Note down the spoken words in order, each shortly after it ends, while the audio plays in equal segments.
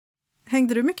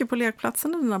Hängde du mycket på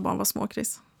lekplatsen när dina barn var små,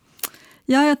 Chris?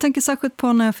 Ja, jag tänker särskilt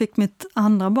på när jag fick mitt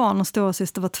andra barn och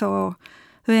storasyster var 2 år.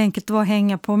 Hur enkelt det var att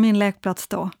hänga på min lekplats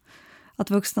då. Att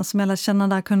vuxna som jag lärde känna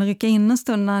där kunde rycka in en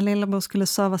stund när lillebror skulle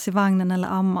sövas i vagnen eller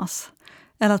ammas.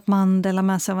 Eller att man delar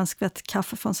med sig av en skvätt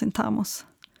kaffe från sin termos.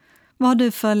 Vad har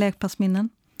du för lekplatsminnen?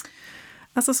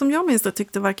 Alltså som jag minns det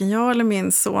tyckte varken jag eller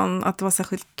min son att det var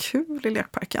särskilt kul i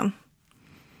lekparken.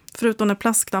 Förutom när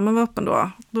plaskdammen var öppen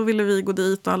då ville vi gå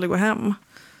dit och aldrig gå hem.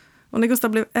 Och när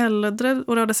Gustav blev äldre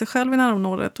och rörde sig själv i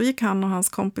närområdet, då gick han och hans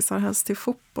kompisar helst till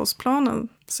fotbollsplanen.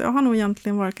 Så jag har nog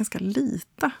egentligen varit ganska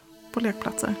lite på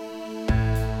lekplatser.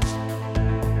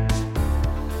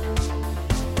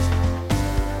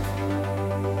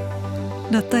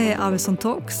 Detta är Arvidsson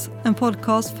Talks, en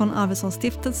podcast från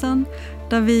Arvidsson-stiftelsen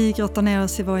där vi grottar ner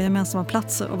oss i våra gemensamma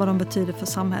platser och vad de betyder för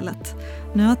samhället.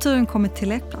 Nu har turen kommit till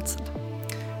lekplatsen.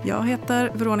 Jag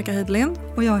heter Veronica Heidlind.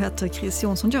 Och jag heter Chris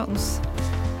Jonsson-Jones.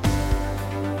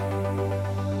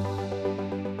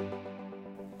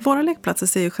 Våra lekplatser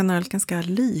ser ju generellt ganska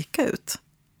lika ut.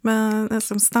 Med en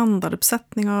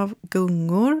standarduppsättning av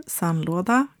gungor,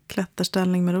 sandlåda,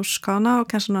 klätterställning med rutschkana och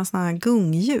kanske några sådana här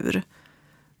gungdjur.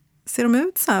 Ser de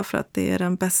ut så här för att det är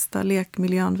den bästa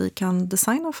lekmiljön vi kan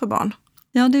designa för barn?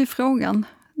 Ja, det är frågan.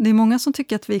 Det är många som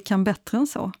tycker att vi kan bättre än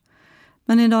så.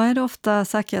 Men idag är det ofta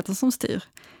säkerheten som styr.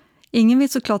 Ingen vill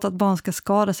såklart att barn ska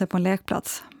skada sig på en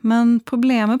lekplats. Men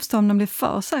problem uppstår om den blir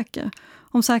för säker.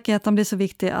 Om säkerheten blir så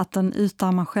viktig att den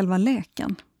utarmar själva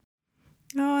leken.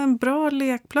 Ja, en bra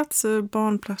lekplats ur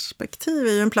barnperspektiv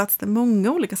är ju en plats där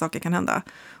många olika saker kan hända.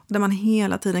 Och där man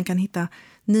hela tiden kan hitta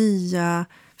nya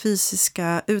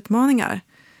fysiska utmaningar.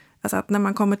 Alltså att när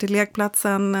man kommer till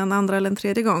lekplatsen en andra eller en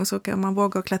tredje gång så kan man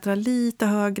våga klättra lite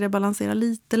högre, balansera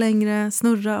lite längre,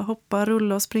 snurra, hoppa,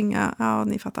 rulla och springa. Ja,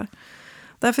 ni fattar.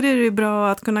 Därför är det ju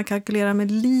bra att kunna kalkylera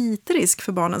med lite risk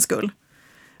för barnens skull.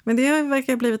 Men det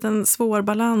verkar ha blivit en svår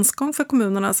balansgång för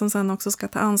kommunerna som sen också ska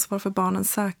ta ansvar för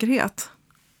barnens säkerhet.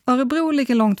 Örebro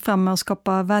ligger långt fram med att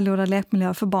skapa välgjorda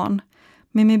lekmiljöer för barn.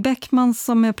 Mimmi Bäckman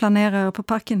som är planerare på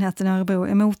parkenheten i Örebro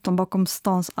är motorn bakom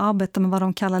stans arbete med vad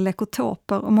de kallar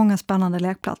lekotoper och många spännande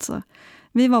lekplatser.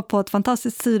 Vi var på ett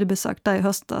fantastiskt studiebesök där i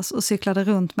höstas och cyklade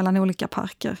runt mellan olika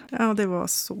parker. Ja, det var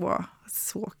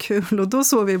så kul. Och då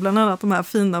såg vi bland annat de här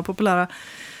fina populära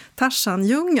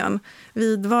Tarzan-djungeln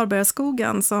vid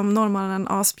Varbergaskogen som norrmannen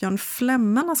Asbjörn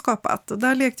Flemmen har skapat. Och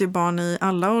där lekte ju barn i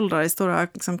alla åldrar i stora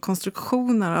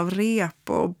konstruktioner av rep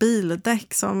och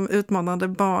bildäck som utmanade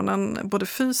barnen både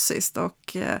fysiskt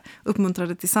och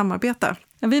uppmuntrade till samarbete.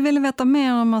 Ja, vi ville veta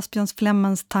mer om Asbjörn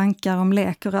Flemmens tankar om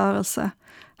lek och rörelse.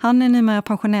 Han är numera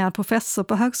pensionerad professor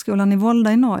på högskolan i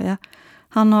Volda i Norge.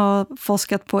 Han har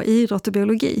forskat på idrott och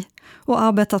biologi och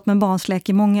arbetat med barns lek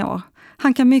i många år.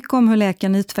 Han kan mycket om hur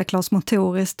leken utvecklas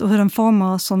motoriskt och hur den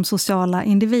formar oss som sociala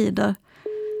individer.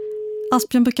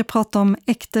 Asbjörn brukar prata om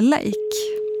äkta lek.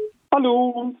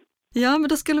 Hallå! Ja, men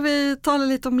då skulle vi tala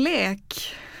lite om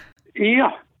lek.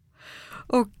 Ja.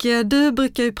 Och du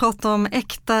brukar ju prata om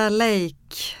äkta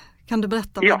lek. Kan du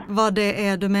berätta vad det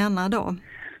är du menar då?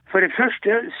 För det första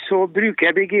så brukar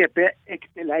jag begreppet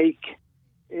äkta lek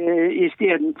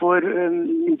istället för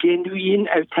genuin,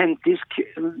 autentisk.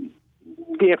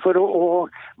 Det är för att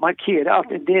markera att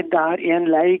det där är en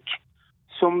lek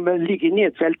som ligger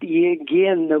nedfällt i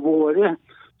generna våra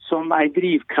som är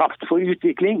drivkraft för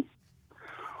utveckling.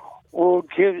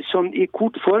 Och som i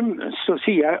kortform så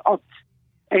säger jag att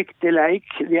äkta lek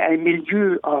det är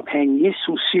miljöavhängig,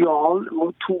 social,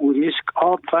 motorisk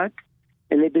avfärd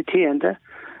eller beteende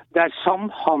där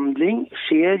samhandling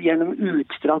sker genom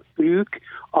utstrakt bruk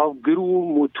av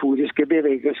grovmotoriska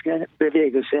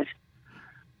bevägelser.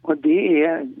 Och det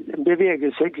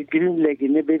är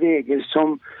grundläggande bevägelser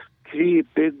som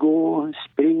krypa, gå,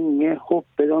 springa,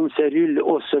 hoppa, dansa, rulla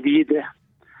och så vidare.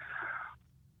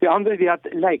 Det andra är att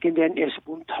leken den är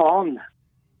spontan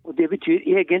och det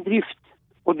betyder egen drift.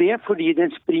 Och det är för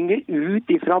den springer ut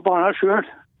ifrån barnen själv,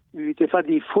 utifrån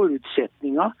de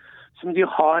förutsättningar som de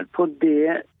har på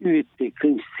det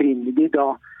utvecklingstrinnet de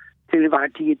idag till var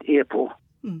tid är på.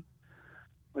 Mm.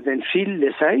 Och den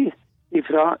skiljer sig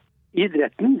ifrån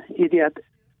idrotten i det att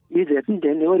idrotten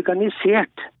den är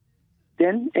organiserad.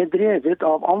 Den är drevet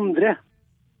av andra.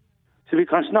 Så vi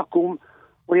kan snacka om,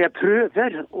 och jag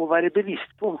prövar att vara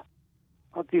bevisst på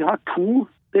att vi har 2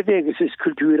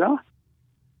 bevegelseskulturer.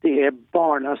 Det är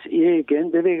barnas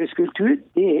egen bevegelsekultur,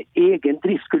 det är egen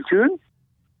driftkulturen.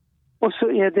 Och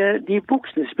så är det de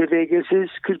vuxnas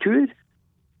bevegelseskultur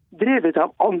drevet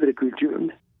av andra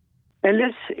kulturen.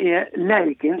 Ellers är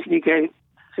leken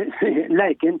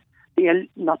det är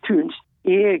naturens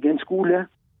egen skole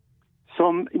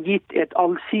som gitt et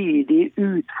allsidig,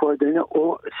 utfordrende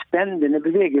og spennende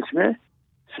bevegelse,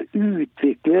 så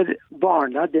utvikler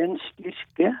barna den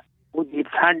styrke og de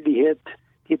ferdighet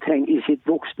de trenger i sitt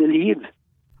voksne liv.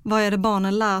 Vad är det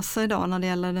barnen lär sig då när det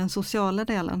gäller den sociala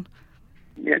delen?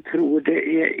 Jeg tror det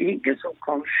er ingen som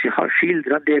kanskje har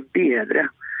skildret det bedre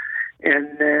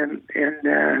enn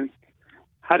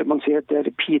Herman som heter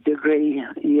Peter Gray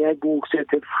i en bok som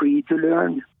heter Free to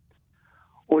Learn.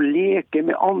 Å leke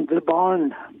med andre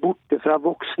barn borte fra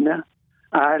voksne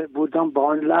hvordan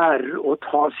barn lærer å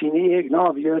ta sine egne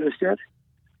avgjørelser,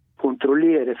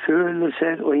 kontrollere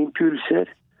følelser og impulser,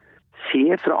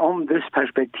 se fra andres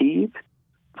perspektiv,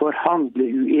 forhandle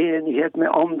uenighet med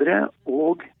andre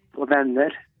og på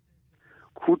venner.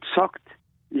 Kort sagt,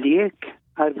 lek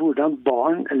hvordan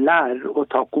barn lærer å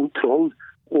ta kontroll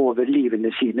over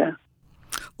livene sine.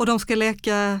 Och de ska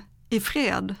leka i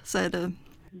fred, säger du?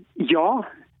 Ja,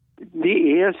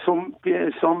 det er som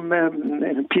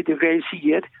Peter Gray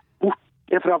sier,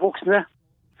 borte fra voksne.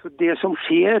 Så det som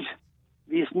skjer,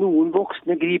 hvis noen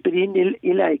voksne griper inn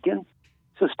i leken,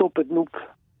 så stopper den opp.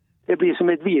 Det blir som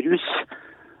et virus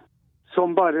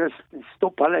som bare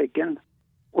stopper leken.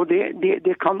 Og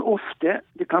det kan ofte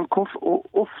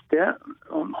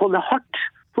holde hardt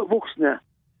for voksne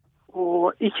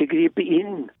og ikke gripe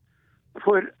inn.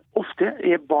 For ofte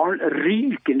er barn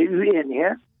rykende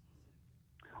uenige.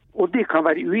 Og det kan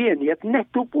være uenighet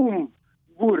nettopp om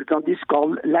hvordan de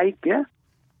skal leke.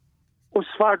 Og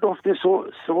svært ofte så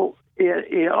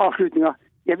er avslutningen,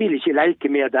 jeg vil ikke leke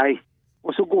med deg.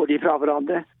 Og så går de fra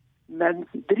hverandre. Men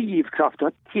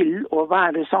drivkraften til å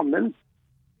være sammen,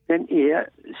 den er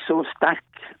så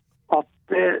sterk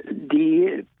at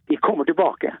de kommer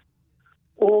tilbake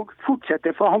og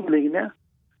fortsetter forhandlingene.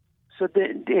 Så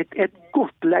det er et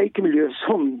godt lekemiljø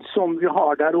som vi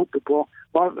har der oppe på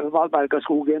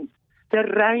Valbergaskogen. Det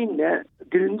rene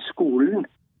grunnskolen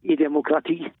i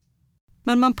demokrati.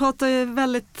 Men man pratar ju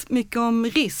väldigt mycket om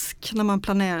risk när man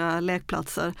planerar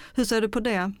lekplatser. Hur ser du på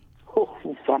det?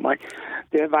 Fan meg.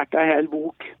 Det har vært en hel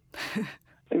bok.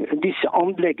 Disse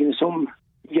anleggene som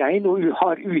jeg nå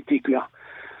har utviklet,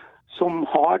 som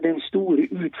har den store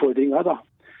utfordringen da,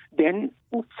 den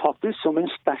oppfattes som en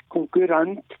sterk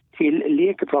konkurrent til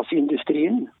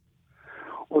lekeplassindustrien.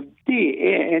 Og det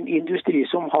er en industri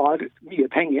som har mye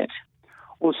penger.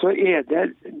 Og så er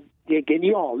det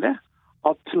geniale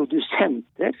at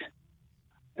produsenter,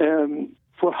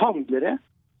 forhandlere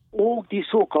og de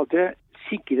såkalte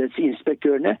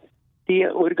sikkerhetsinspektørene, de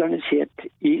er organisert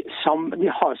de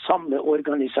har samme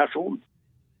organisasjon.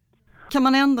 Kan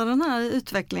man ändra den här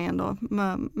utvecklingen då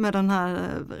med den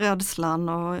här rädslan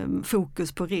och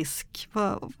fokus på risk?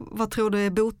 Vad tror du är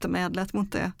botemedlet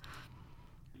mot det?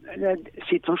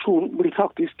 Situasjonen blir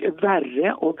faktisk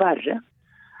verre og verre.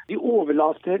 De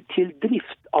overlater til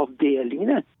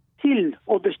driftavdelingene til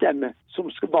å bestemme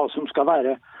hva som skal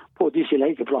være på disse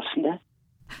lekeplassene.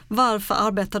 Varför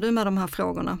arbetar du med de här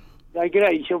frågorna? Jeg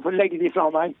greier ikke å få legge de fra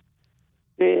meg.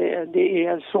 Det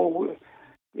er så...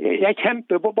 Jeg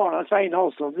kjemper på barnas vegne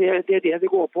altså. Det er det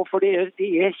går på, for det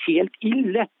er helt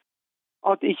ille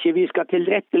at ikke vi skal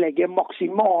tilrettelegge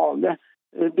maksimale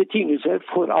betingelser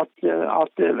for at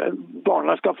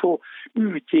barna skal få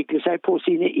utvikle seg på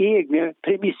sine egne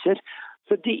premisser.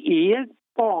 Så det er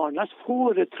barnas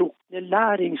foretrukne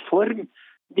læringsform.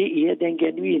 Det er den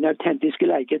genuine, autentiske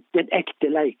leken, den ekte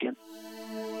leken.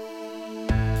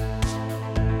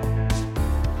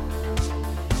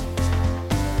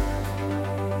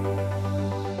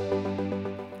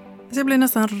 Jag blir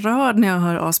nästan rörd när jag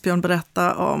hör Asbjørn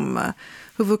berätta om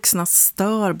hur vuxna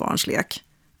stör barns lek.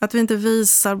 Att vi inte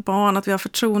visar barn att vi har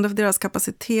förtroende för deras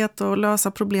kapacitet att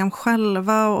lösa problem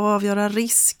själva och avgöra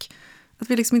risk. Att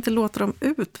vi liksom inte låter dem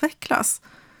utvecklas.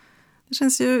 Det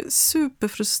känns ju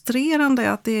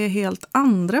superfrustrerande att det är helt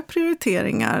andra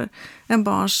prioriteringar än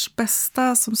barns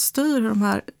bästa som styr hur de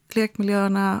här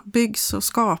lekmiljöerna byggs och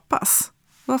skapas.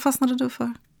 Vad fastnade du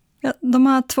för? Ja, de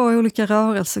här två olika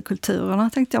rörelsekulturerna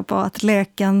tänkte jag på, att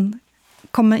leken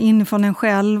kommer inifrån en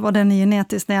själv och den är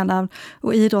genetiskt nedärvd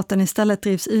och idrotten istället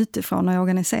drivs utifrån och är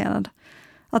organiserad.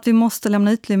 Att vi måste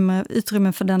lämna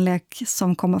utrymme för den lek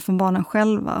som kommer från barnen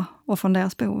själva och från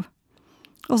deras behov.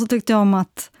 Och så tyckte jag om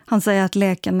att han säger att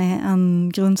leken är en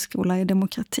grundskola i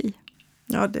demokrati.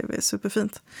 Ja, det är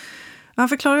superfint. Han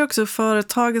förklarar ju också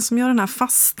företagen som gör den här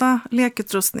fasta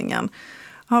lekutrustningen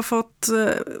har fått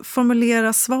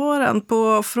formulera svaren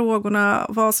på frågorna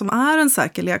vad som är en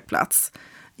säker lekplats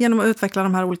genom att utveckla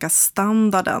de här olika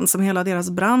standarden som hela deras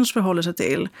bransch förhåller sig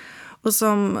till och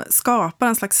som skapar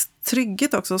en slags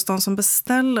trygghet också hos de som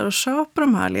beställer och köper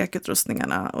de här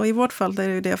lekutrustningarna. Och i vårt fall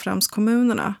är det främst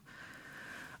kommunerna.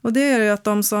 Och det är ju att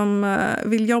de som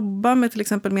vill jobba med till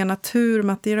exempel mer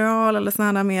naturmaterial eller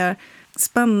sådana här mer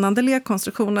spännande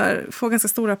lekkonstruktioner får ganska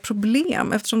stora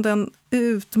problem eftersom den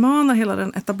utmanar hela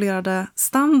den etablerade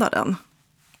standarden.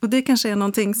 Och det kanske är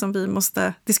någonting som vi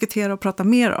måste diskutera och prata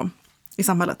mer om i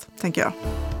samhället, tänker jag.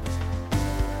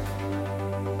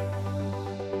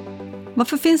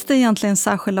 Varför finns det egentligen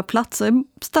särskilda platser i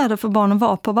städer för barn att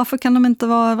vara på? Varför kan de inte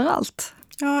vara överallt?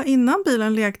 Ja, innan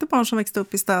bilen lekte barn som växte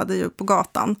upp i städer ju på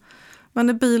gatan. Men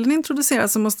när bilen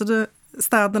introducerades så måste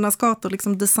städernas gator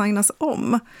liksom designas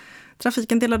om.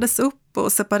 Trafiken delades upp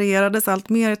och separerades allt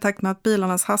mer i takt med att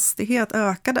bilarnas hastighet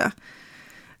ökade.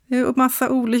 Och massa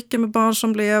olyckor med barn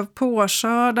som blev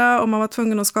påkörda och man var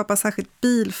tvungen att skapa särskilt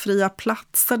bilfria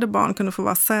platser där barn kunde få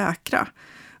vara säkra.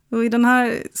 Och i den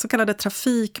här så kallade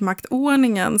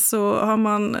trafikmaktordningen så har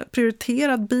man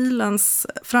prioriterat bilens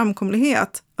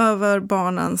framkomlighet över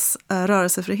barnens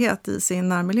rörelsefrihet i sin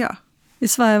närmiljö. I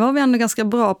Sverige var vi ändå ganska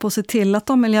bra på att se till att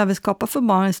de miljöer vi skapar för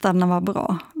barn i städerna var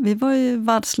bra. Vi var ju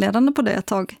världsledande på det ett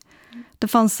tag. Det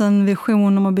fanns en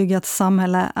vision om att bygga ett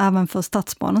samhälle även för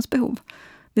stadsbarnens behov.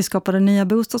 Vi skapade nya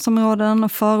bostadsområden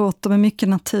och förorter med mycket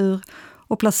natur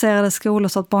och placerade skolor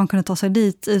så att barn kunde ta sig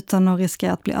dit utan att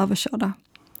riskera att bli överkörda.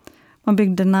 Man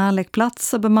byggde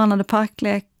närlekplatser, bemannade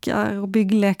parklekar och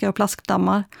bygglekar och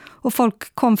plaskdammar. Och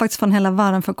folk kom faktiskt från hela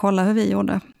världen för att kolla hur vi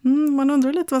gjorde. Man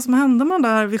undrar lite vad som hände med den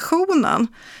där visionen.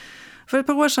 För ett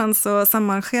par år sedan så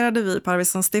sammanarrangerade vi på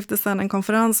Arvidssonstiftelsen en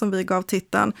konferens som vi gav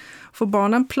titeln "Får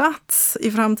barnen plats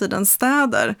i framtidens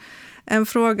städer?" En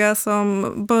fråga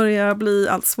som börjar bli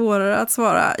allt svårare att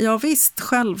svara. Ja visst,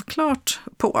 självklart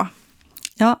på.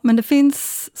 Ja, men det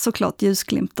finns såklart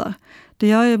ljusglimtar. Det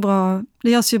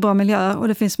görs ju bra miljöer och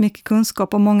det finns mycket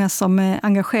kunskap och många som är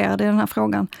engagerade i den här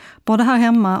frågan. Både här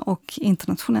hemma och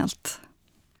internationellt.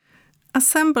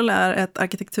 Assemble är ett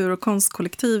arkitektur- och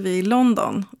konstkollektiv i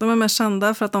London. De är mest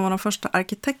kända för att de var de första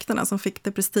arkitekterna som fick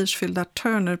det prestigefyllda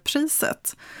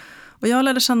Turner-priset. Och jag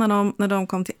lärde känna dem när de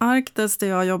kom till Arktis där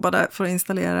jag jobbade för att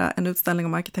installera en utställning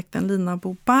om arkitekten Lina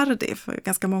Bo Bardi för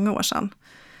ganska många år sedan.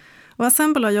 Och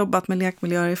Assemble har jobbat med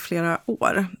lekmiljöer i flera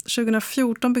år.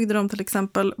 2014 byggde de till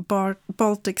exempel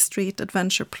Baltic Street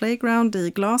Adventure Playground i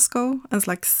Glasgow. En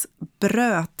slags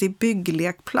brötig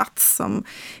bygglekplats som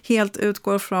helt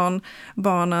utgår från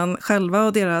barnen själva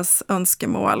och deras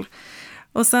önskemål.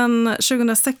 Och sen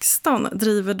 2016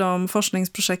 driver de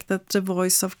forskningsprojektet The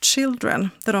Voice of Children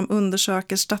där de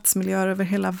undersöker stadsmiljöer över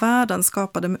hela världen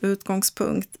skapade med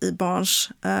utgångspunkt i barns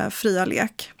fria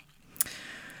lek.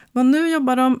 Och nu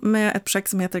jobbar de med ett projekt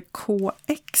som heter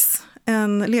KX,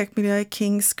 en lekmiljö i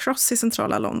Kings Cross i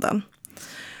centrala London.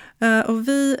 Och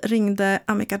vi ringde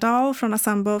Amika Dahl från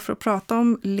Assemble för att prata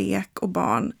om lek och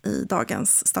barn i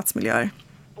dagens stadsmiljöer.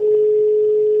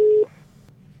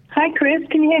 Hi Chris,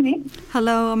 can you hear me?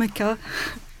 Hello, Amika.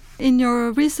 In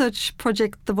your research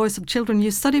project, The Voice of Children,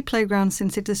 you study playgrounds in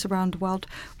cities around the world.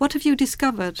 What have you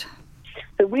discovered?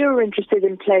 So we were interested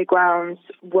in playgrounds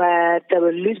where there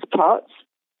were loose parts,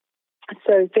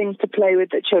 so things to play with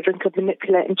that children could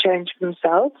manipulate and change for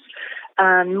themselves.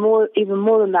 And even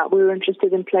more than that, we were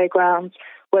interested in playgrounds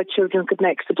where children could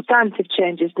make substantive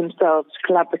changes themselves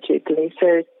collaboratively.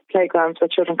 So playgrounds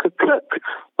where children could cook,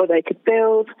 or they could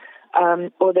build,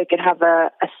 or they could have a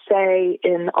say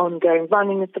in ongoing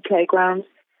running of the playgrounds.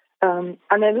 And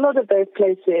in a lot of those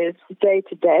places, day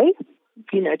to day,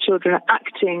 children are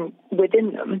acting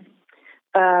within them,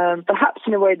 perhaps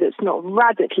in a way that's not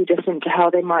radically different to how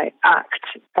they might act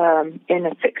in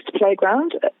a fixed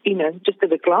playground. Just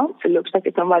at a glance, it looks like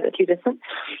it's not radically different.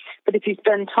 But if you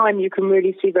spend time, you can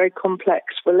really see very complex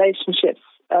relationships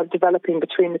developing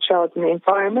between the child and the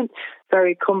environment,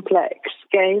 very complex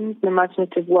games and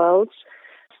imaginative worlds.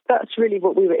 That's really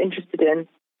what we were interested in.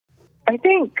 I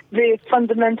think the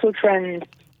fundamental trend,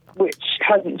 which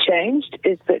hasn't changed,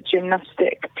 is that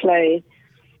gymnastic play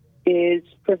is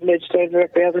privileged over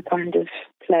every other kind of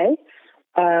play.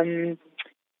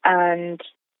 And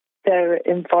there are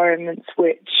environments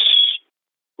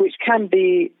which can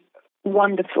be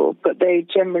wonderful, but they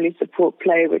generally support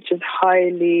play which is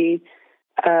highly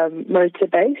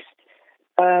motor-based.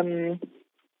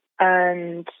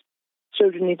 And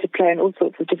children need to play in all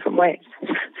sorts of different ways.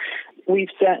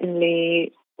 We've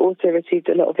certainly also received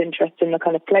a lot of interest in the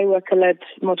kind of play worker-led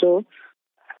model.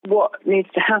 What needs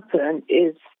to happen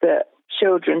is that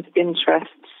children's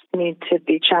interests need to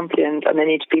be championed and they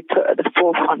need to be put at the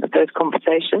forefront of those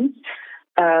conversations.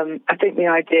 I think the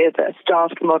idea that a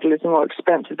staffed model is more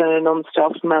expensive than a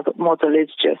non-staffed model is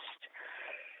just,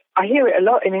 I hear it a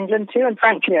lot in England too, and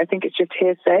frankly, I think it's just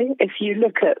hearsay. If you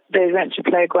look at the adventure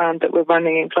playground that we're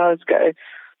running in Glasgow,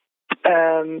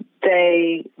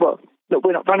 that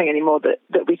we're not running anymore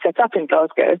that we set up in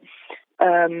Glasgow.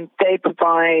 They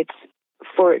provide,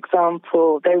 for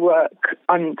example, they work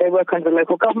under the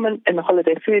local government in the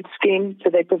holiday food scheme. So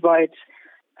they provide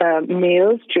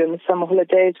meals during the summer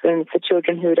holidays for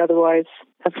children who would otherwise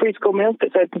have free school meals, but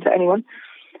it's open to anyone.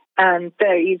 And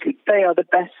they are the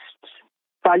best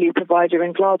value provider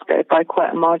in Glasgow by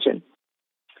quite a margin.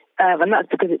 And that's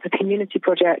because it's a community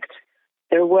project.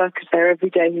 There are workers there every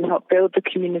day who help build the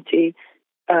community,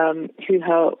 who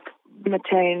help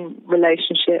maintain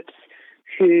relationships,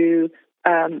 who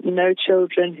know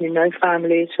children, who know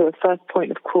families, who are first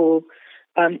point of call,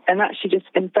 and actually just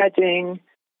embedding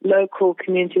local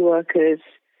community workers,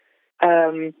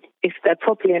 if they're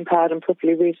properly empowered and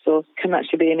properly resourced, can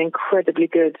actually be an incredibly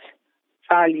good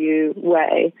value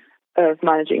way of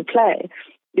managing play.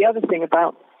 The other thing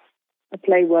about a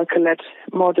play worker-led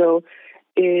model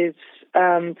is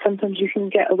sometimes you can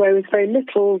get away with very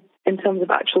little in terms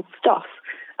of actual stuff.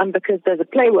 And because there's a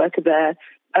play worker there,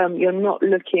 you're not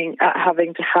looking at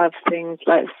having to have things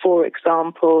like, for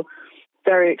example,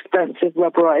 very expensive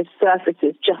rubberized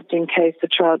surfaces just in case the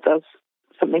child does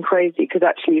something crazy, because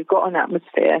actually you've got an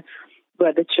atmosphere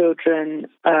where the children,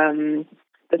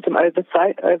 there's some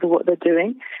oversight over what they're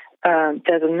doing.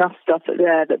 There's enough stuff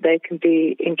there that they can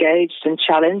be engaged and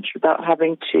challenged without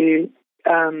having to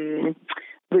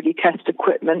really test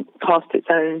equipment past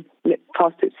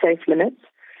its safe limits.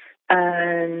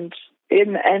 And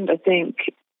in the end, I think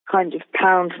kind of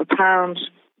pound for pound,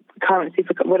 currency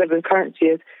for whatever the currency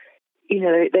is,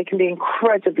 they can be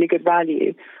incredibly good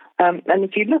value. And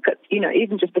if you look at,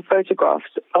 even just the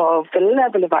photographs of the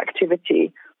level of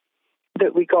activity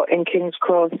that we got in King's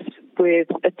Cross with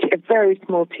a very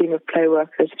small team of play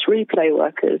workers, 3 play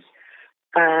workers,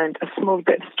 and a small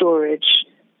bit of storage,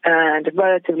 and a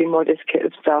relatively modest kit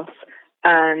of stuff.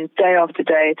 And day after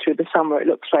day through the summer, it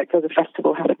looks like there's a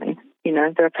festival happening.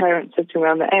 There are parents sitting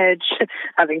around the edge,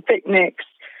 having picnics.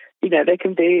 There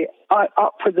can be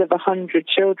upwards of 100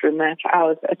 children there for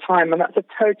hours at a time. And that's a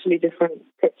totally different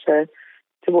picture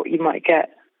to what you might get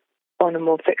on a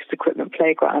more fixed equipment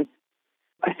playground.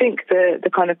 I think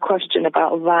the kind of question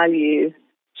about value,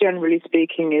 generally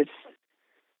speaking, is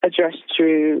addressed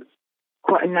through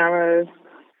quite a narrow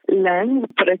lens,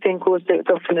 but I think also it's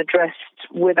often addressed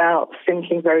without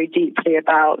thinking very deeply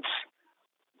about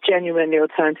genuinely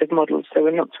alternative models. So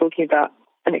we're not talking about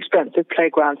an expensive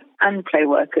playground and play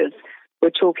workers. We're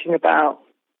talking about,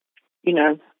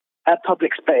 a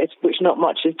public space which not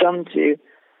much is done to,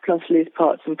 plus loose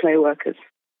parts and play workers,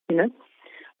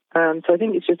 So I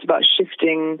think it's just about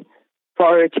shifting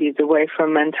priorities away from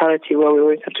a mentality where we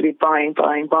always have to be buying,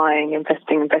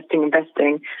 investing,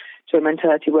 to a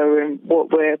mentality where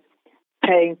what we're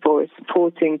paying for is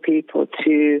supporting people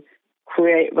to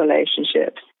create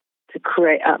relationships, to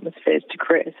create atmospheres, to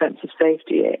create a sense of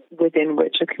safety within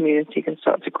which a community can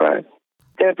start to grow.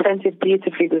 There are plenty of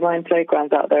beautifully designed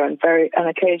playgrounds out there, and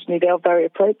occasionally they're very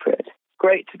appropriate.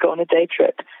 Great to go on a day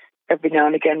trip every now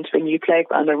and again to a new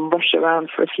playground and rush around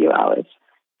for a few hours.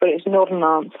 But it's not an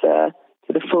answer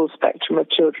to the full spectrum of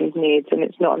children's needs, and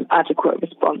it's not an adequate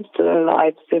response to the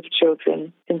lives of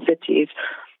children in cities.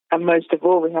 And most of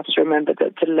all, we have to remember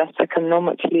that the less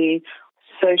economically,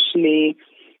 socially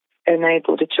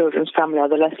enabled a children's family are,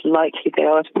 the less likely they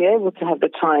are to be able to have the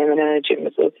time and energy and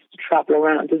resources to travel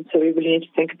around. And so we really need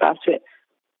to think about it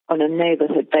on a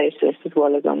neighbourhood basis as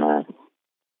well as on a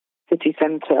city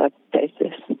centre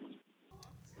basis.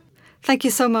 Thank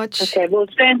you so much. Okay, well,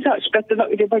 stay in touch. Best of luck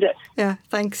with your project. Yeah,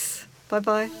 thanks.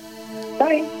 Bye-bye.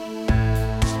 Bye.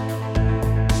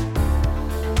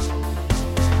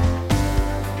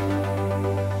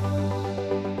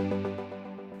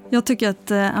 Jag tycker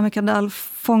att Amika Dahl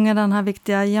fångar den här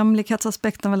viktiga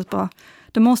jämlikhetsaspekten väldigt bra.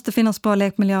 Det måste finnas bra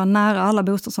lekmiljöer nära alla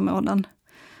bostadsområden.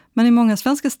 Men i många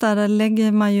svenska städer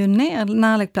lägger man ju ner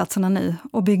närlekplatserna nu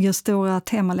och bygger stora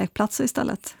temalekplatser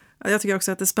istället. Jag tycker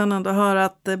också att det är spännande att höra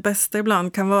att det bästa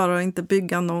ibland kan vara att inte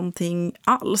bygga någonting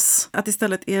alls. Att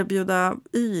istället erbjuda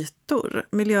ytor,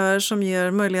 miljöer som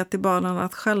ger möjlighet till barnen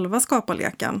att själva skapa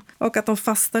leken. Och att de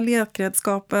fasta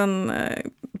lekredskapen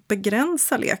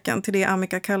begränsar leken till det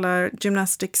Amika kallar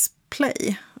gymnastics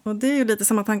play. Och det är ju lite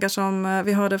samma tankar som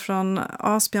vi hörde från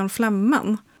Asbjörn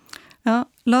Flemmen. Ja,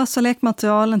 lösa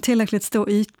lekmaterial, en tillräckligt stor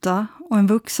yta och en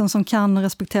vuxen som kan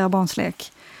respektera barns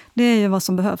lek. Det är ju vad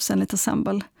som behövs enligt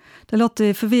Assemble. Det låter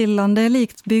ju förvillande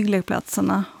likt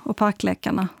bygglekplatserna och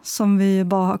parklekarna som vi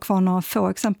bara har kvar några få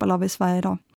exempel av i Sverige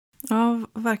idag. Ja,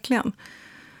 verkligen.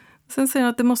 Sen säger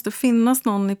jag att det måste finnas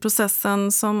någon i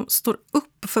processen som står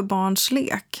upp för barns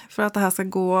lek för att det här ska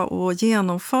gå att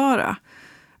genomföra.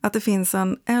 Att det finns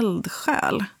en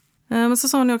eldsjäl. Men så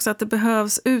sa ni också att det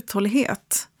behövs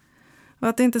uthållighet. Och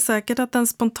att det inte är säkert att den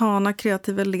spontana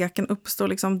kreativa leken uppstår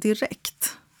liksom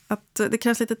direkt. Att det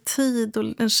krävs lite tid och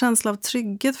en känsla av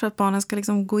trygghet för att barnen ska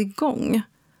liksom gå igång.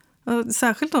 Och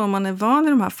särskilt då om man är van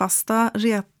vid de här fasta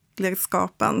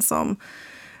redskapen som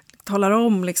talar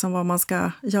om liksom vad man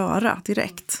ska göra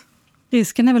direkt.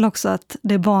 Risken är väl också att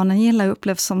det barnen gillar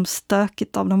upplevs som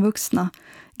stökigt av de vuxna.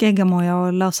 Geggamoja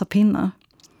och lösa pinnar.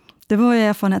 Det var ju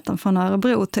erfarenheten från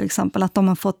Örebro till exempel, att de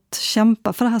har fått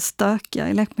kämpa för det här stökiga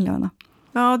i lekmiljöerna.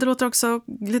 Ja, det låter också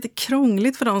lite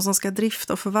krångligt för de som ska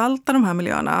drifta och förvalta de här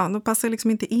miljöerna. De passar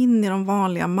liksom inte in i de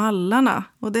vanliga mallarna.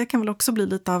 Och det kan väl också bli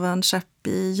lite av en käpp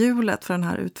i hjulet för den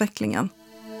här utvecklingen.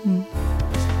 Mm.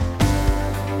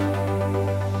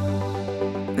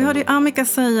 Vi hörde Annika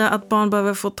säga att barn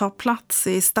behöver få ta plats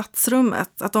i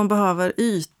stadsrummet, att de behöver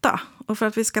yta. Och för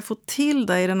att vi ska få till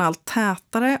det i den allt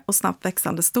tätare och snabbt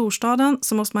växande storstaden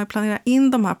så måste man ju planera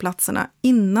in de här platserna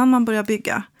innan man börjar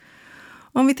bygga.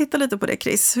 Om vi tittar lite på det,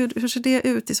 Chris, hur ser det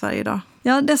ut i Sverige idag?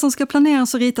 Ja, det som ska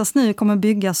planeras och ritas nu kommer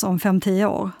byggas om 5-10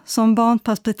 år. Så om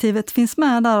barnperspektivet finns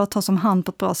med där och tas om hand på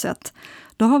ett bra sätt,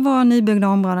 då har våra nybyggda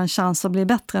områden chans att bli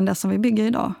bättre än det som vi bygger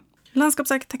idag.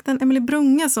 Landskapsarkitekten Emelie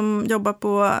Brunge som jobbar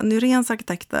på Nyréns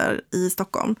arkitekter i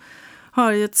Stockholm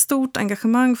har ju ett stort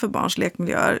engagemang för barns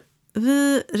lekmiljöer.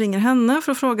 Vi ringer henne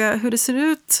för att fråga hur det ser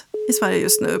ut i Sverige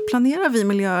just nu. Planerar vi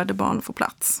miljöer där barn får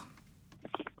plats?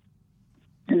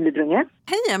 Emelie Brunge.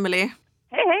 Hej Emelie!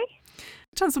 Hej hej!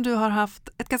 Det känns som du har haft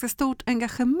ett ganska stort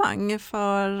engagemang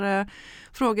för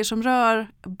frågor som rör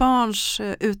barns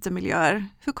utemiljöer.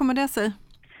 Hur kommer det sig?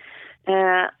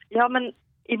 Ja, men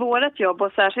i vårt jobb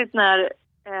och särskilt när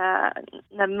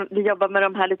vi jobbar med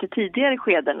de här lite tidigare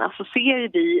skedena så ser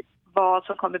vi vad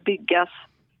som kommer byggas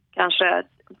kanske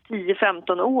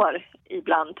 10-15 år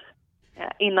ibland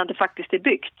innan det faktiskt är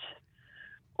byggt.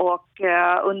 Och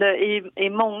i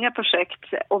många projekt,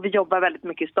 och vi jobbar väldigt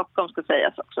mycket i Stockholm ska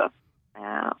sägas också,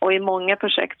 och i många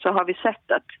projekt så har vi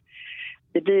sett att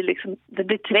det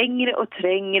blir trängre och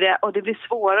trängre och det blir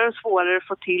svårare och svårare att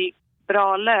få till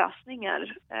bra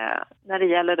lösningar när det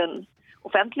gäller den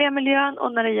offentliga miljön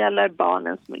och när det gäller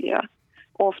barnens miljö.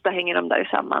 Och ofta hänger de där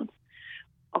samman.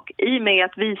 Och i och med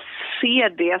att vi ser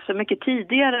det så mycket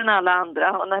tidigare än alla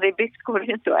andra och när det är byggt går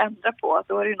det inte att ändra på.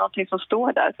 Då är det ju någonting som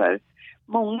står där för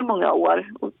många, många år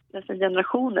och nästan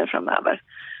generationer framöver.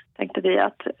 Tänkte vi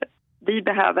att vi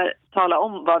behöver tala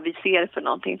om vad vi ser för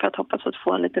någonting för att hoppas att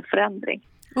få en liten förändring.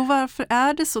 Och varför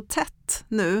är det så tätt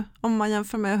nu om man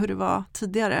jämför med hur det var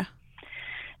tidigare?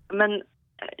 Men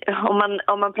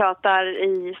om man pratar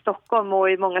i Stockholm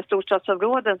och i många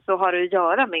storstadsområden så har det att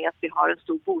göra med att vi har en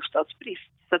stor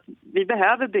bostadsbrist. Så att vi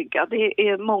behöver bygga. Det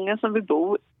är många som vill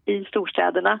bo i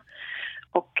storstäderna.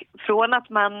 Och från att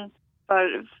man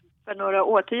för några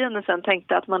årtionden sedan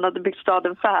tänkte att man hade byggt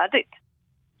staden färdigt.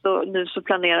 Så nu så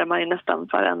planerar man ju nästan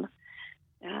för en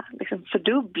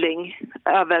fördubbling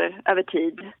över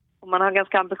tid. Och man har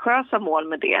ganska ambitiösa mål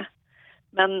med det.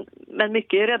 Men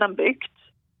mycket är redan byggt.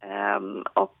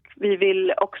 Och vi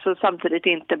vill också samtidigt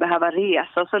inte behöva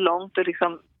resa så långt och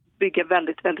bygga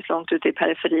väldigt, väldigt långt ute i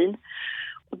periferin.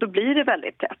 Och då blir det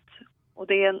väldigt tätt. Och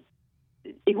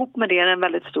ihop med det är en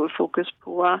väldigt stor fokus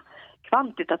på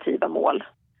kvantitativa mål.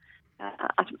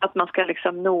 Att man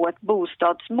ska nå ett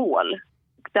bostadsmål.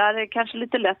 Och där är det kanske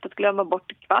lite lätt att glömma bort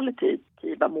de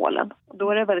kvalitativa målen. Och då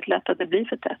är det väldigt lätt att det blir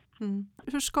för tätt. Mm.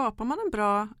 Hur skapar man en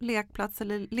bra lekplats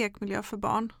eller lekmiljö för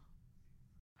barn?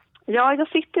 Ja, jag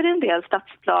sitter i en del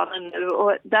stadsplaner nu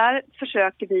och där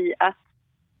försöker vi att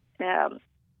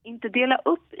inte dela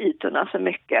upp ytorna så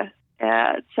mycket.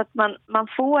 Så att man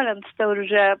får en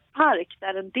större park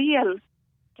där en del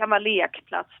kan vara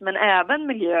lekplats men även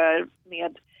miljöer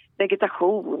med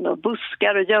vegetation och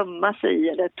buskar att gömma sig i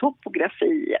eller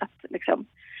topografi.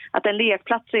 Att en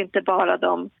lekplats är inte bara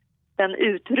den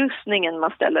utrustningen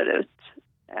man ställer ut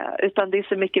utan det är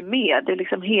så mycket mer, det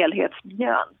är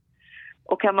helhetsmiljön.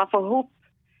 Och kan man få ihop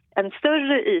en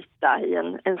större yta i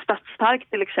en stadspark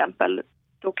till exempel,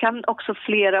 då kan också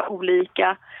flera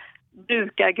olika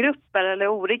brukargrupper eller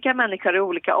olika människor i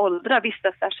olika åldrar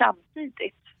vistas där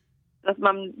samtidigt. Så att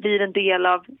man blir en del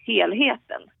av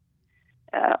helheten.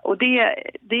 Och det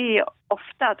är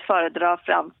ofta att föredra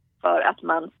framför att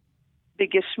man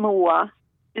bygger små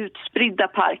utspridda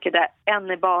parker där en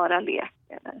är bara lek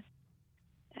eller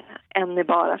en är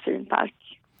bara fin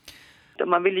park.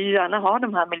 Man vill ju gärna ha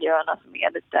de här miljöerna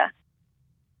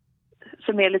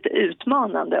som är lite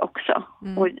utmanande också.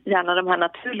 Mm. Och gärna de här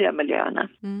naturliga miljöerna.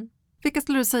 Mm. Vilka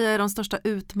skulle du säga är de största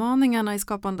utmaningarna i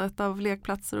skapandet av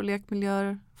lekplatser och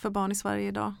lekmiljöer för barn i Sverige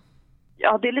idag?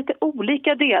 Ja, det är lite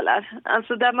olika delar.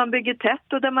 Alltså där man bygger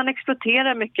tätt och där man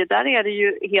exploaterar mycket, där är det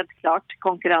ju helt klart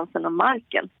konkurrensen om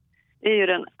marken. Det är ju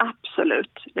den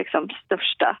absolut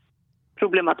största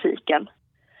problematiken.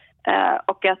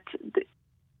 Och att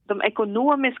de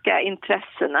ekonomiska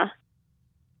intressena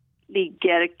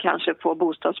ligger kanske på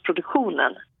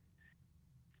bostadsproduktionen.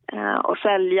 Och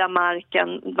sälja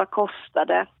marken, vad kostar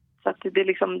det? Så att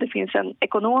det finns en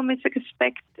ekonomisk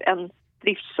aspekt, en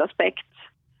driftsaspekt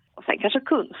och sen kanske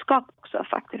kunskap också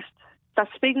faktiskt.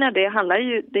 Stadsbyggnad, det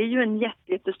är ju en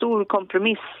jättestor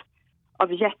kompromiss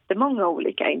av jättemånga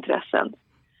olika intressen.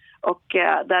 Och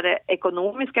där det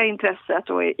ekonomiska intresset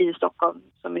och i Stockholm,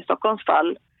 som i Stockholms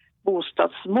fall,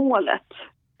 bostadsmålet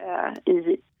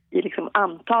i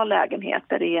antal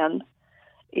lägenheter är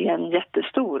en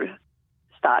jättestor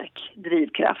stark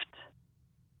drivkraft.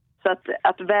 Så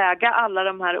att väga alla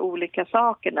de här olika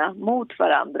sakerna mot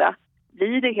varandra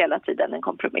blir det hela tiden en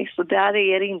kompromiss. Och där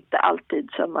är det inte alltid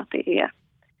som att det är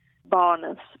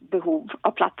barnens behov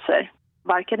av platser.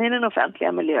 Varken i den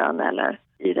offentliga miljön eller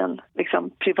i den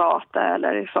privata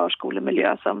eller i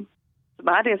förskolemiljö som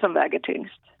är det som väger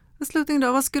tyngst. Slutligen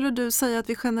då, vad skulle du säga att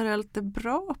vi generellt är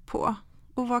bra på?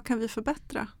 Och vad kan vi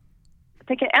förbättra? Jag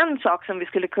tänker en sak som vi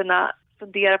skulle kunna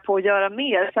fundera på att göra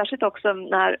mer, särskilt också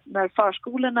när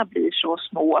förskolorna blir så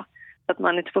små att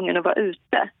man är tvungen att vara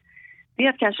ute. Det är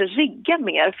att kanske rigga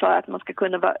mer för att man ska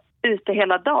kunna vara ute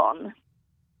hela dagen.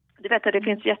 Du vet att det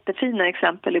finns jättefina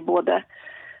exempel i både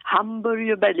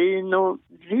Hamburg och Berlin och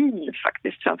Wien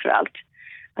faktiskt framförallt.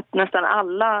 Att nästan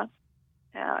alla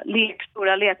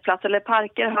stora lekplatser eller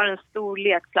parker har en stor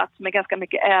lekplats med ganska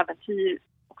mycket äventyr.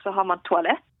 Och så har man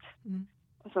toalett. Mm.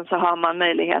 Och sen så har man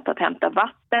möjlighet att hämta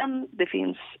vatten. Det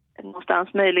finns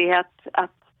någonstans möjlighet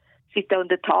att sitta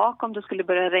under tak om det skulle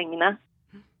börja regna.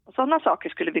 Och sådana saker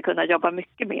skulle vi kunna jobba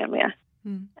mycket mer med.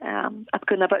 Mm. Att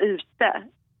kunna vara ute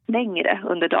längre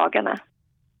under dagarna.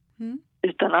 Mm.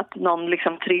 Utan att någon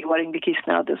 3-åring blir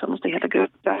kissnödig så måste hela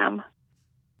gruppen hem.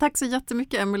 Tack så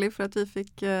jättemycket Emily för att vi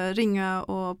fick ringa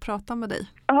och prata med dig.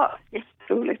 Ja,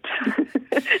 jätteroligt.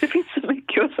 Det finns så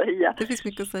mycket att säga. Det finns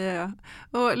mycket att säga, ja.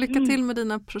 Och lycka till med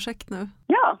dina projekt nu.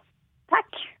 Ja,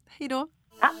 tack. Hej då.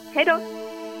 Ja, hej då.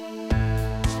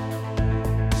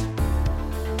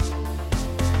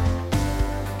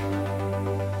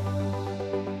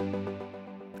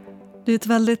 Det är ett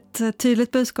väldigt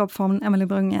tydligt budskap från Emily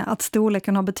Brunge att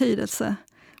storleken har betydelse.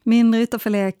 Mindre yta för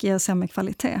lek ger sämre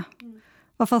kvalitet.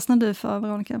 Vad fastnar du för,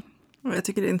 Veronica? Jag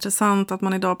tycker det är intressant att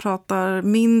man idag pratar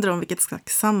mindre om vilket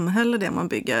slags samhälle det är man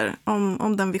bygger,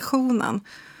 om den visionen.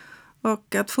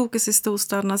 Och att fokus i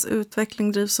storstädernas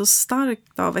utveckling drivs så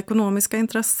starkt av ekonomiska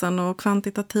intressen och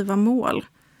kvantitativa mål.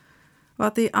 Och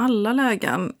att det i alla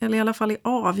lägen, eller i alla fall i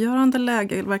avgörande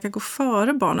läge, verkar gå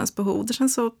före barnens behov. Det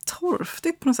känns så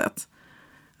torftigt på något sätt.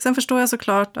 Sen förstår jag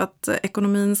såklart att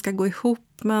ekonomin ska gå ihop,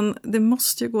 men det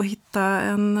måste ju gå att hitta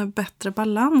en bättre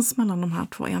balans mellan de här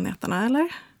två enheterna,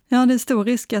 eller? Ja, det är stor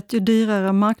risk att ju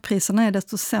dyrare markpriserna är,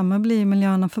 desto sämre blir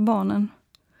miljöerna för barnen.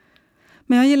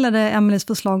 Men jag gillade Emelies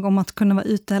förslag om att kunna vara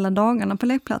ute hela dagarna på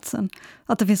lekplatsen.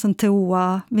 Att det finns en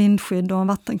toa, vindskydd och en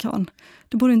vattenkran.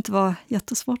 Det borde inte vara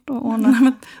jättesvårt att ordna. Nej,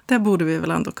 men det borde vi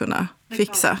väl ändå kunna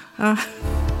fixa. Ja.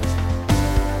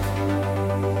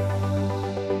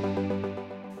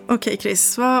 Okej,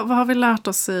 Chris, vad har vi lärt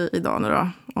oss idag nu då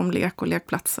om lek och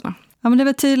lekplatserna? Ja, men det är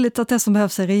väl tydligt att det som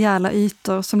behövs är rejäla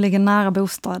ytor som ligger nära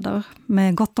bostäder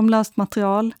med gott om löst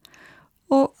material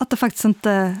och att det faktiskt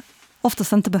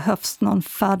oftast inte behövs någon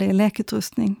färdig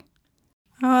lekutrustning.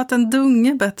 Ja, att en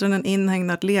dunge är bättre än en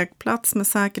inhägnad lekplats med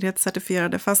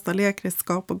säkerhetscertifierade fasta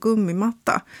lekredskap och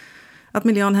gummimatta. Att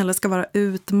miljön heller ska vara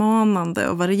utmanande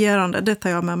och varierande, det tar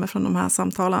jag med mig från de här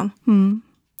samtalen. Mm.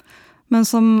 Men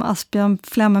som Asbjörn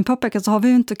Flemmen påpekar så har vi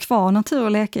ju inte kvar natur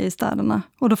att leka i städerna.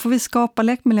 Och då får vi skapa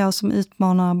lekmiljöer som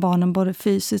utmanar barnen både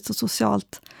fysiskt och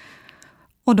socialt.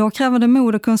 Och då kräver det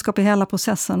mod och kunskap i hela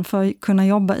processen för att kunna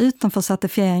jobba utanför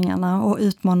certifieringarna och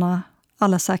utmana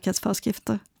alla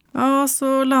säkerhetsföreskrifter. Ja,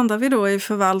 så landar vi då i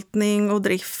förvaltning och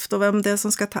drift och vem det är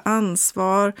som ska ta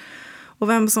ansvar och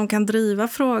vem som kan driva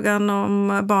frågan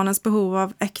om barnens behov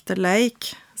av äkta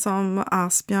lek, som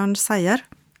Asbjörn säger.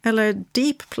 Eller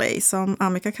deep play som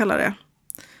Amika kallar det.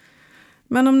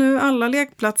 Men om nu alla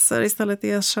lekplatser istället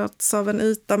ersätts av en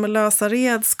yta med lösa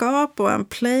redskap och en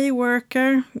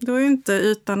playworker, då är ju inte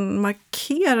ytan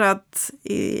markerad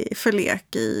för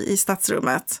lek i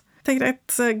stadsrummet. Jag tänker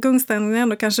att gungställningen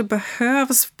ändå kanske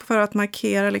behövs för att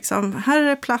markera här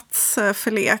är plats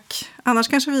för lek. Annars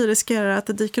kanske vi riskerar att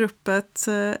det dyker upp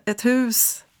ett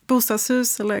hus,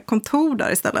 bostadshus eller kontor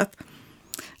där istället.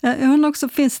 Jag undrar också,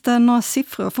 finns det några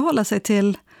siffror att förhålla sig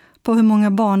till på hur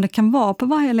många barn det kan vara på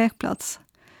varje lekplats.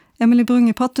 Emily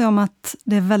Brunge pratar om att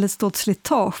det är väldigt stort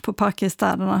slitage på parker i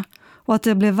städerna och att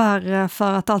det blir värre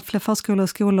för att allt fler förskolor och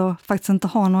skolor faktiskt inte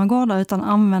har några gårdar utan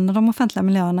använder de offentliga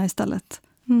miljöerna istället.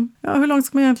 Ja, hur långt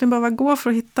ska man egentligen behöva gå för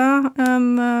att hitta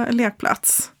en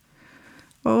lekplats?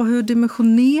 Och hur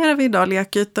dimensionerar vi idag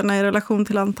lekytorna i relation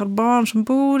till antal barn som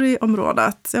bor i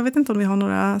området? Jag vet inte om vi har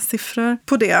några siffror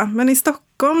på det. Men i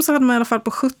Stockholm så hade man i alla fall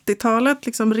på 70-talet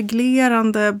liksom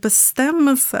reglerande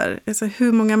bestämmelser. Alltså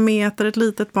hur många meter ett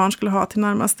litet barn skulle ha till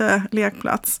närmaste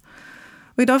lekplats.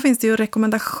 Och idag finns det ju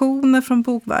rekommendationer från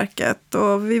Boverket.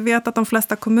 Och vi vet att de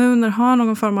flesta kommuner har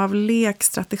någon form av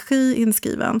lekstrategi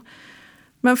inskriven.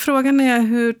 Men frågan är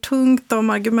hur tungt de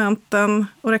argumenten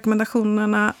och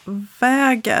rekommendationerna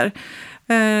väger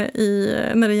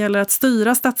när det gäller att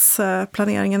styra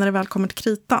stadsplaneringen när det väl kommer till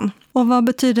kritan. Och vad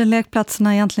betyder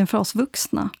lekplatserna egentligen för oss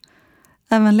vuxna?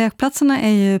 Även lekplatserna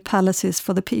är ju palaces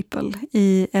for the people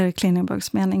i Erik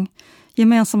Klingenbergs mening.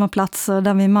 Gemensamma platser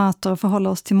där vi möter och förhåller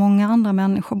oss till många andra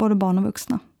människor, både barn och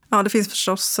vuxna. Ja, det finns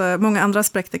förstås många andra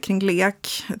aspekter kring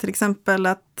lek. Till exempel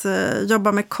att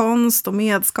jobba med konst och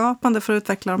medskapande för att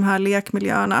utveckla de här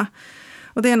lekmiljöerna.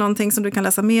 Och det är någonting som du kan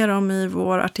läsa mer om i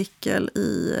vår artikel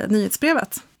i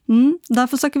nyhetsbrevet. Där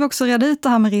försöker vi också reda ut det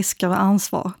här med risker och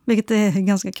ansvar, vilket är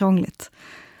ganska krångligt.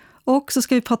 Och så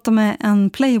ska vi prata med en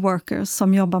playworker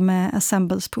som jobbar med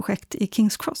Assembles projekt i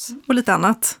Kings Cross. Och lite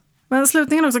annat. Men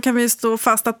slutligen också kan vi stå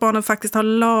fast att barnen faktiskt har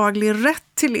laglig rätt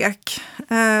till lek.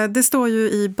 Det står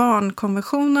ju i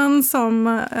barnkonventionen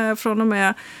som från och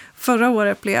med förra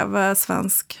året blev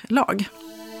svensk lag.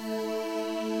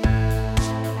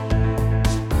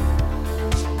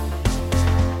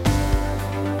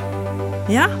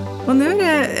 Ja, och nu är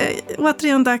det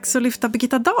återigen dags att lyfta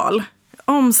Birgitta Dahl.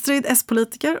 Omstridd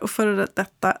S-politiker och före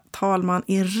detta talman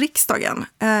i riksdagen.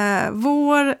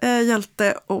 Vår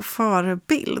hjälte och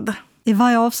förebild. I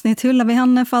varje avsnitt hyllar vi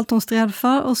henne för allt hon stred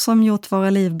för och som gjort våra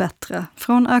liv bättre.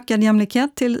 Från ökad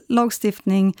jämlikhet till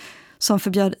lagstiftning som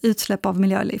förbjöd utsläpp av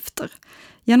miljögifter.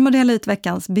 Genom att dela ut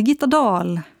veckans Birgitta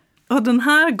Dahl. Och den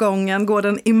här gången går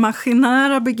den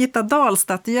imaginära Birgitta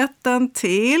Dahl-statyetten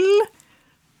till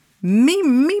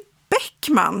Mimmi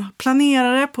Bäckman,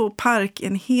 planerare på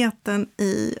parkenheten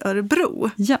i Örebro.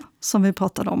 Ja, som vi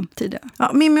pratade om tidigare.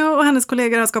 Ja, Mimmi och hennes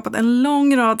kollegor har skapat en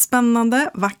lång rad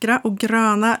spännande, vackra och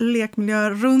gröna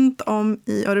lekmiljöer runt om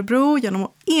i Örebro genom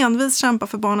att envis kämpa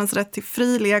för barnens rätt till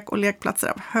fri lek och lekplatser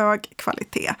av hög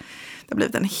kvalitet. Det har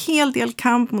blivit en hel del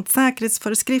kamp mot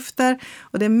säkerhetsföreskrifter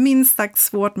och det är minst sagt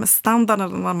svårt med standarden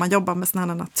när man jobbar med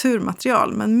sådana här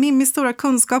naturmaterial. Men Mimmis stora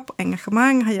kunskap och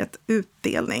engagemang har gett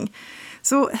utdelning.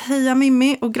 Så heja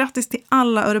Mimmi och grattis till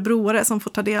alla örebroare som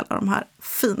får ta del av de här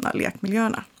fina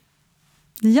lekmiljöerna.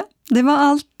 Ja, det var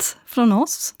allt från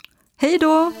oss. Hej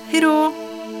då! Hej då!